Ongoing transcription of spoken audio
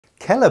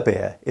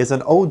Kellerbier is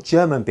an old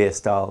German beer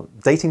style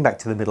dating back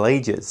to the Middle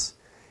Ages.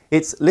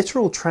 Its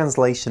literal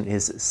translation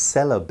is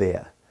cellar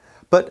beer,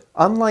 but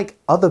unlike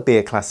other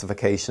beer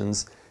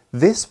classifications,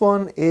 this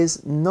one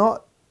is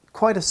not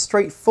quite as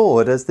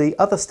straightforward as the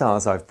other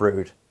styles I've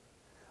brewed.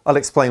 I'll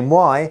explain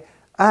why,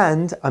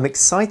 and I'm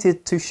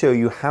excited to show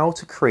you how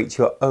to create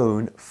your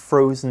own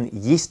frozen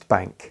yeast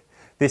bank.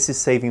 This is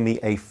saving me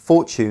a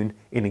fortune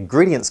in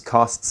ingredients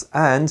costs,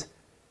 and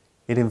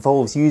it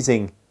involves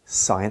using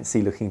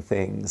sciencey looking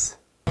things.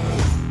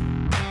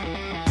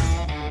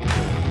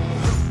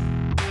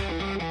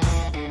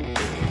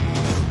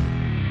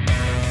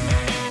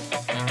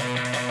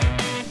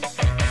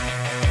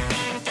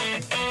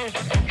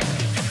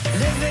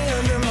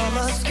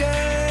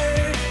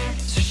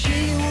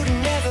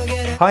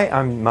 Hi,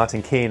 I'm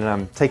Martin Keane and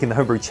I'm taking the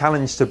Homebrew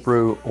Challenge to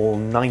brew all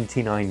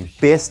 99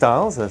 beer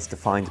styles as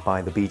defined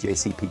by the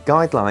BJCP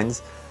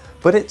guidelines,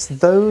 but it's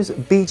those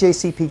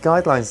BJCP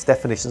guidelines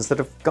definitions that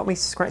have got me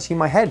scratching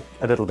my head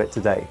a little bit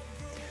today.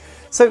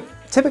 So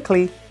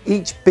typically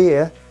each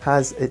beer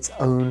has its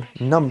own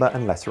number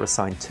and letter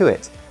assigned to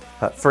it.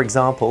 For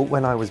example,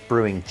 when I was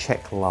brewing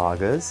Czech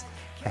lagers,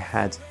 I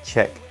had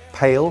Czech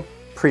pale,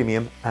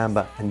 premium,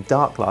 amber and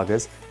dark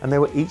lagers, and they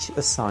were each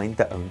assigned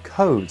their own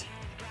code.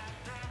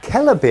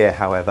 Kellerbier,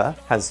 however,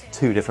 has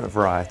two different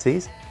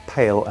varieties,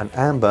 pale and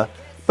amber,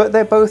 but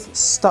they're both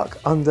stuck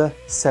under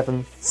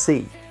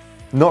 7C.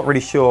 Not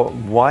really sure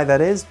why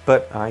that is,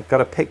 but I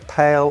gotta pick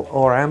pale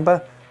or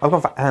amber. I've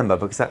gone for amber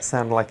because that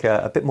sounded like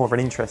a bit more of an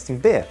interesting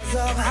beer.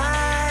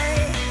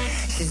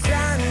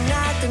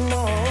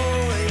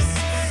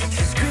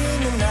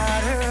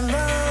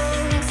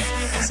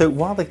 So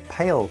while the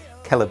pale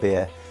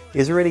Kellerbier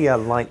is really a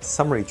light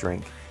summery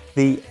drink,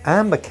 the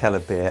amber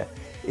Kellerbier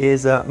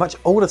is a much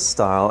older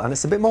style and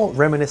it's a bit more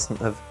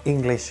reminiscent of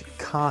English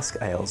cask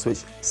ales,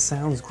 which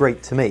sounds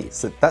great to me.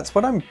 So that's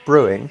what I'm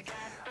brewing.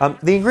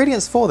 The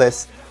ingredients for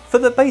this, for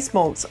the base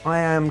malts, I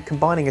am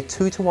combining a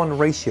 2-to-1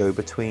 ratio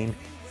between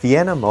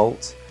Vienna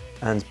Malt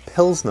and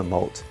Pilsner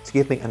malt to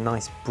give me a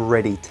nice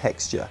bready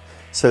texture.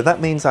 So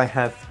that means I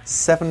have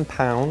 7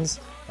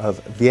 pounds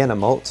of Vienna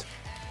Malt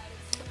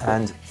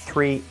and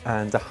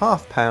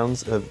 3.5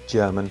 pounds of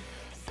German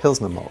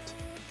Pilsner malt.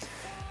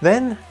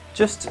 Then,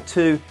 just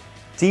to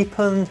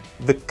deepen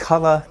the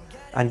colour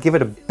and give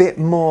it a bit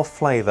more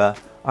flavour,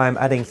 I am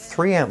adding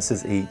 3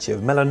 ounces each of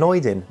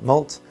Melanoidin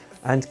malt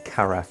and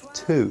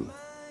Carafa II.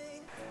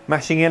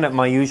 Mashing in at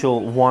my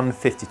usual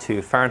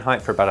 152 Fahrenheit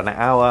for about an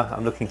hour,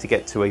 I'm looking to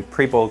get to a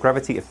pre-boil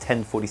gravity of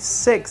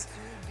 1046,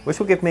 which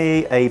will give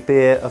me a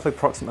beer of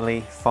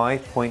approximately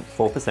 5.4%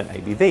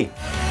 ABV.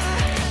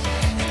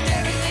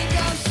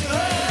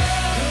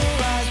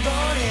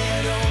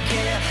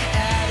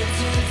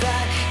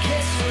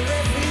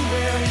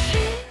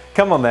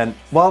 Come on then,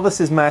 while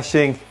this is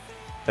mashing,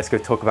 let's go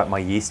talk about my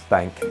yeast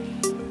bank.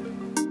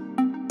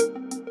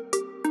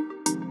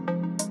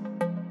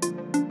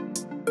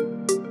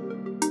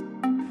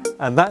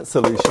 And that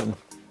solution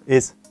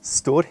is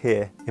stored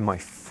here in my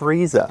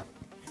freezer.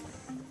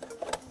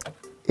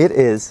 It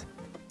is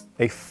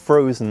a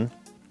frozen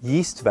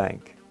yeast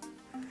bank.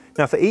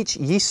 Now for each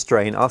yeast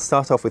strain, I'll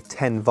start off with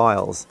 10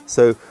 vials.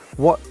 So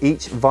what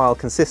each vial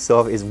consists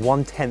of is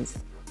 1/10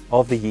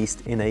 of the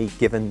yeast in a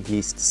given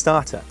yeast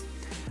starter.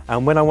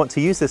 And when I want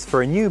to use this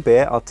for a new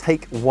beer, I'll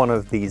take one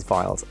of these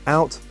vials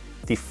out,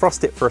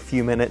 defrost it for a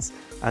few minutes,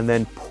 and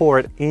then pour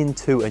it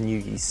into a new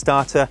yeast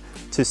starter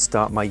to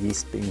start my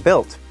yeast being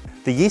built.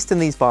 The yeast in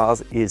these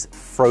vials is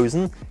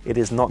frozen, it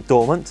is not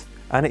dormant,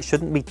 and it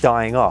shouldn't be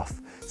dying off.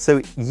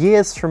 So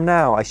years from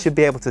now, I should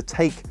be able to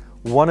take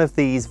one of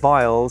these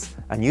vials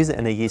and use it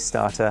in a yeast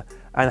starter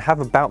and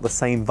have about the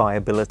same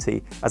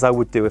viability as I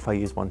would do if I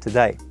used one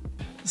today.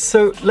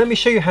 So let me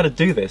show you how to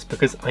do this,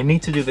 because I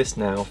need to do this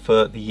now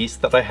for the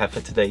yeast that I have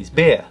for today's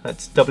beer.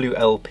 That's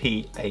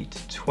WLP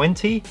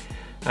 820,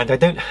 and I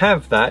don't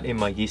have that in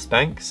my yeast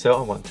bank, so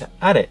I want to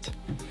add it.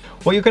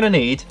 What you're going to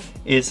need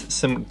is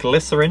some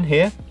glycerin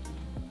here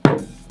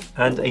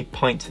and a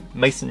pint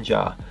mason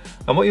jar.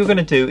 And what you're going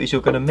to do is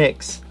you're going to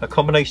mix a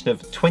combination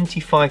of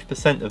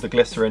 25% of the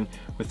glycerin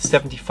with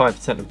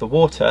 75% of the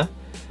water,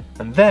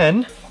 and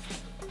then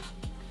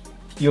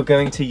you're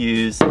going to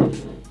use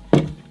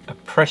a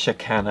pressure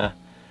canner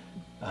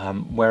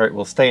where it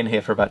will stay in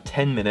here for about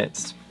 10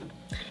 minutes.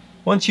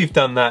 Once you've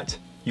done that,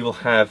 you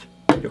will have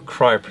your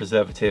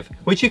cryopreservative,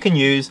 which you can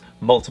use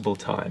multiple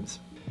times.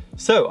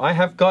 So I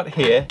have got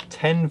here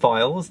 10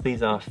 vials.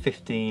 These are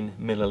 15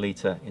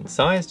 milliliter in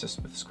size,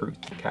 just with screw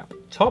cap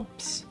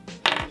tops.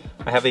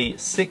 I have a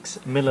 6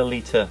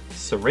 milliliter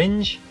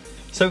syringe.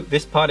 So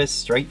this part is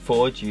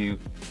straightforward. You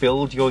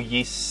build your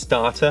yeast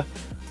starter.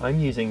 I'm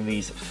using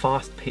these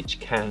fast pitch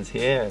cans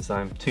here as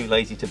I'm too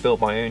lazy to build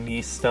my own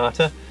yeast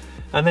starter,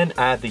 and then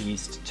add the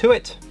yeast to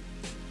it.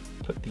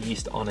 Put the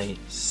yeast on a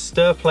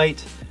stir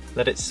plate,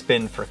 let it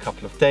spin for a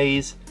couple of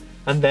days,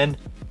 and then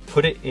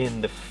put it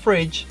in the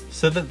fridge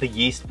so that the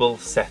yeast will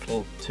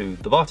settle to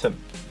the bottom.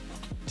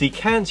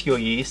 Decant your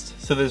yeast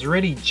so there's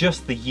really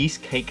just the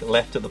yeast cake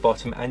left at the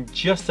bottom and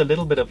just a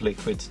little bit of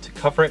liquid to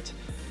cover it.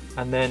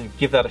 and then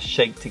give that a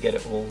shake to get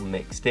it all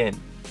mixed in.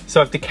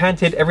 So I've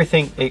decanted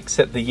everything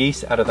except the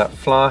yeast out of that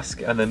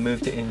flask and then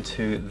moved it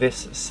into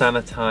this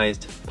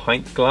sanitized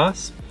pint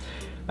glass.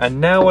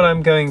 And now what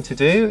I'm going to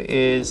do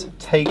is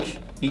take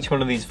each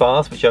one of these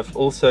vials, which I've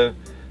also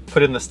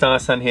put in the star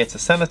stand here to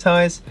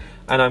sanitize,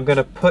 and I'm going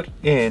to put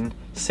in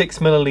 6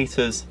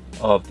 milliliters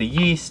of the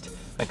yeast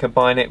and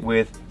combine it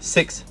with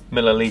 6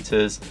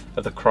 milliliters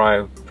of the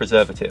cryo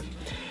preservative.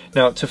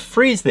 Now to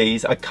freeze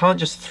these, I can't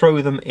just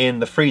throw them in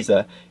the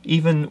freezer,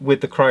 even with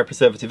the cryo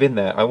preservative in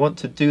there. I want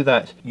to do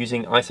that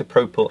using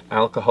isopropyl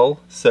alcohol.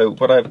 So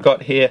what I've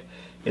got here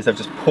is I've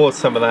just poured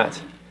some of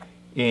that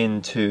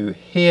into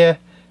here.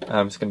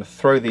 I'm just going to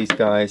throw these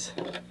guys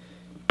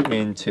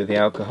into the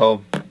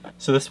alcohol.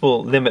 So this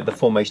will limit the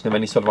formation of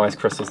any sort of ice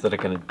crystals that are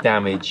going to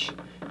damage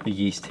the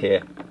yeast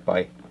here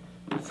by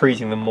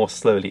freezing them more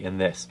slowly in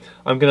this.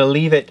 I'm going to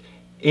leave it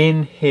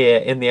in here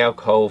in the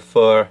alcohol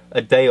for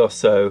a day or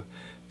so.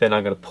 Then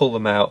I'm going to pull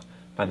them out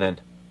and then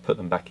put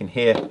them back in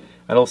here.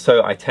 And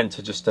also I tend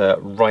to just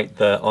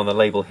write on the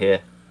label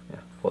here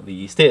what the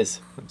yeast is.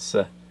 It's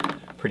a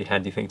pretty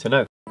handy thing to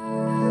know.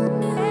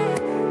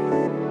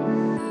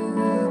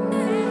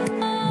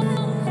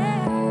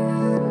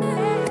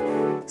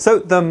 So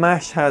the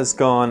mash has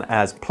gone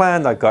as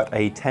planned. I got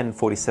a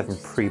 1047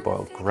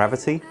 pre-boiled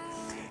gravity.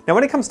 Now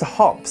when it comes to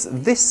hops,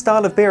 this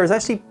style of beer is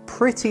actually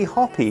pretty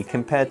hoppy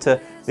compared to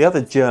the other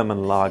German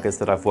lagers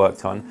that I've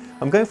worked on.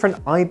 I'm going for an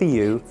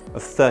IBU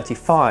of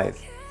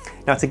 35.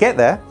 Now to get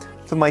there,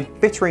 for my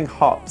bittering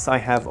hops, I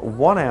have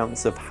 1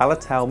 ounce of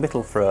Hallertauer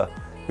Mittelfrüh,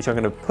 which I'm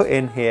going to put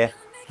in here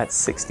at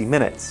 60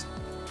 minutes.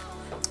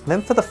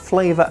 Then for the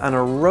flavor and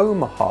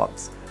aroma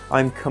hops,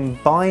 I'm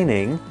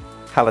combining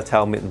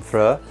Hallertauer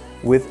Mittelfrüh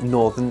with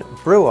Northern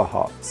Brewer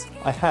hops.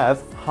 I have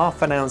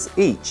 ½ an ounce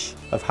each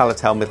of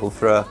Hallertauer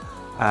Mittelfrüh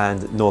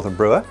and Northern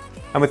Brewer.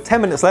 And with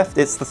 10 minutes left,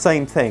 it's the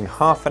same thing,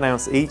 ½ an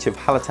ounce each of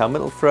Hallertauer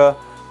Mittelfrüh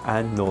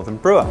and Northern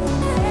Brewer.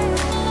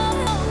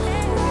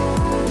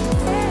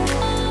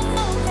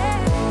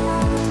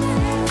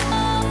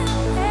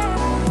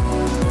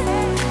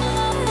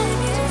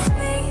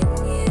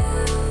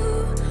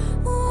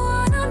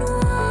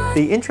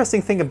 The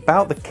interesting thing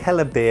about the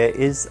Kellerbier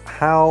is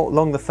how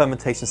long the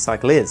fermentation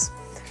cycle is.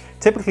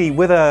 Typically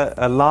with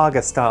a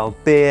lager style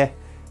beer,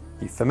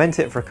 you ferment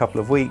it for a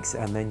couple of weeks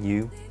and then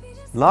you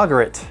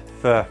lager it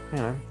for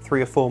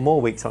 3 or 4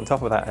 more weeks on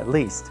top of that at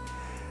least.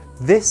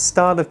 This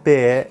style of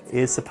beer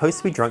is supposed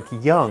to be drunk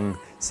young,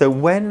 so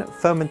when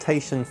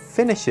fermentation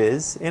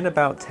finishes in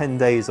about 10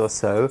 days or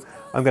so,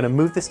 I'm going to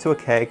move this to a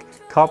keg,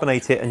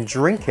 carbonate it and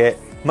drink it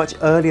much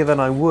earlier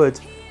than I would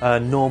a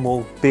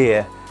normal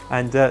beer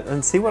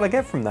and see what I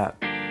get from that.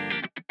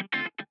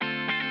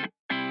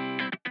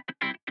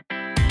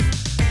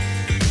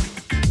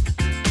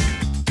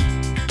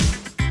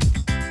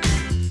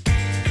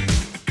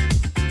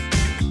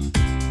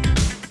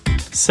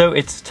 So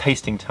it's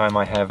tasting time.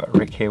 I have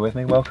Rick here with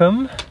me.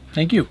 Welcome.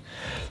 Thank you.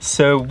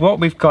 So what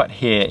we've got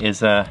here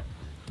is a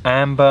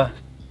Amber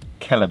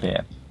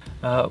Kellerbier.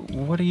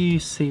 What do you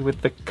see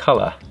with the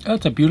color? Oh,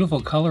 it's a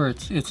beautiful color.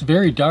 It's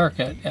very dark.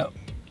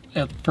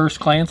 At first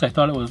glance, I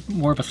thought it was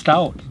more of a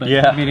stout, but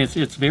yeah. I mean,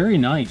 it's very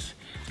nice.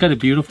 It's got a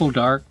beautiful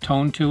dark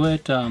tone to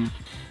it.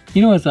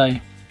 You know, as I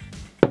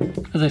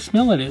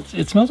smell it,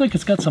 it smells like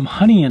it's got some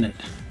honey in it,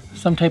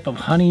 some type of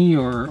honey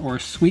or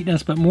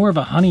sweetness, but more of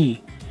a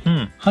honey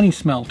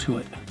smell to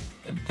it.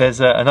 There's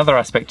another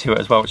aspect to it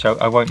as well, which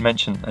I won't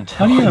mention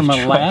until honey or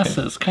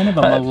molasses, kind of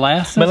a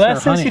molasses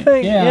molasses, or honey. You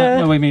think? Yeah.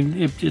 No, I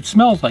mean, it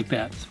smells like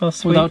that. It smells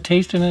sweet. Without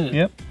tasting it.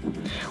 Yep.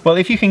 Well,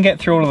 if you can get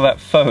through all of that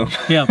foam.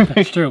 Yeah,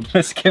 that's true.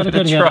 Let's give it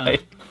a try.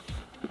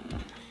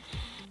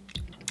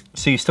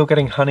 So you're still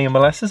getting honey and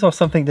molasses or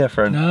something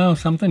different? No,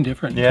 something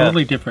different. Yeah.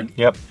 Totally different.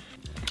 Yep.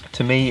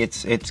 To me,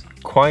 it's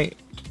quite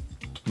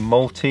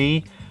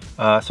malty,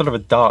 sort of a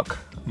dark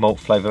malt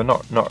flavor,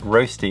 not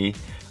roasty.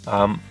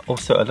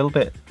 Also a little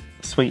bit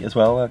sweet as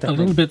well. A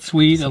little bit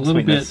sweet, a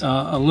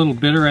little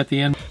bitter at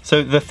the end.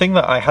 So the thing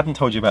that I hadn't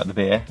told you about the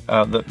beer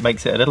that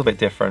makes it a little bit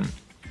different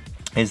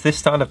is this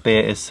style of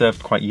beer is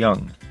served quite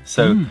young.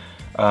 So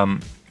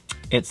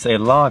it's a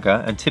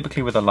lager, and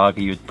typically with a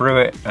lager you would brew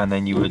it and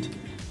then you would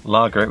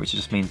lager it, which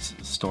just means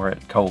store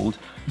it cold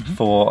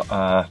for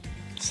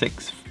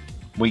 6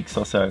 weeks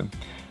or so.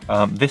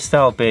 This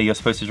style of beer you're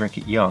supposed to drink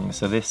it young,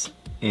 so this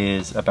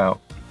is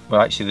about,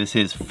 well, actually this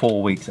is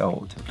 4 weeks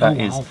old. That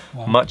is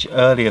much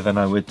earlier than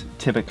I would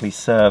typically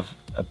serve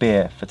a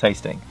beer for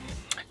tasting.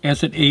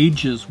 As it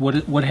ages,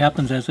 what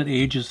happens as it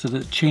ages? Does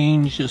it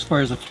change as far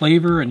as the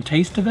flavor and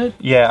taste of it?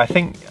 Yeah, I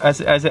think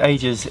as it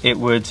ages, it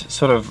would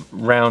sort of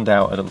round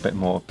out a little bit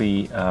more,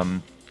 be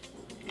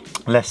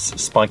less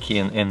spiky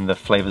in the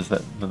flavors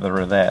that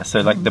are there.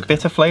 So like the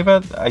bitter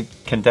flavor, I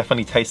can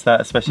definitely taste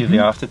that, especially the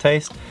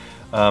aftertaste.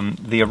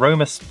 The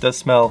aroma does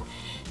smell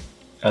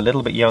a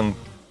little bit young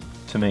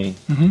to me.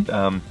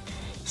 But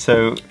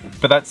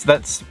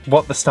that's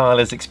what the style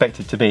is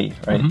expected to be,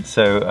 right?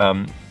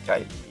 So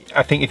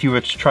I think if you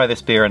were to try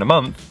this beer in a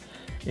month,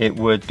 it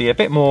would be a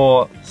bit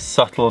more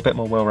subtle, a bit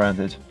more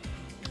well-rounded.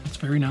 It's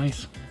very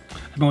nice.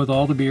 I've been with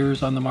all the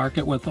beers on the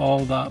market, with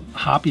all the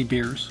hoppy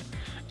beers.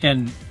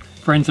 And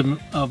friends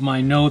of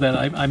mine know that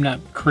I'm not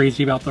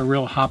crazy about the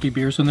real hoppy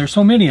beers, and there's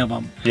so many of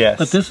them. Yes.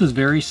 But this is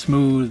very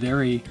smooth,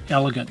 very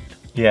elegant.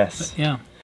 Yes. But, yeah.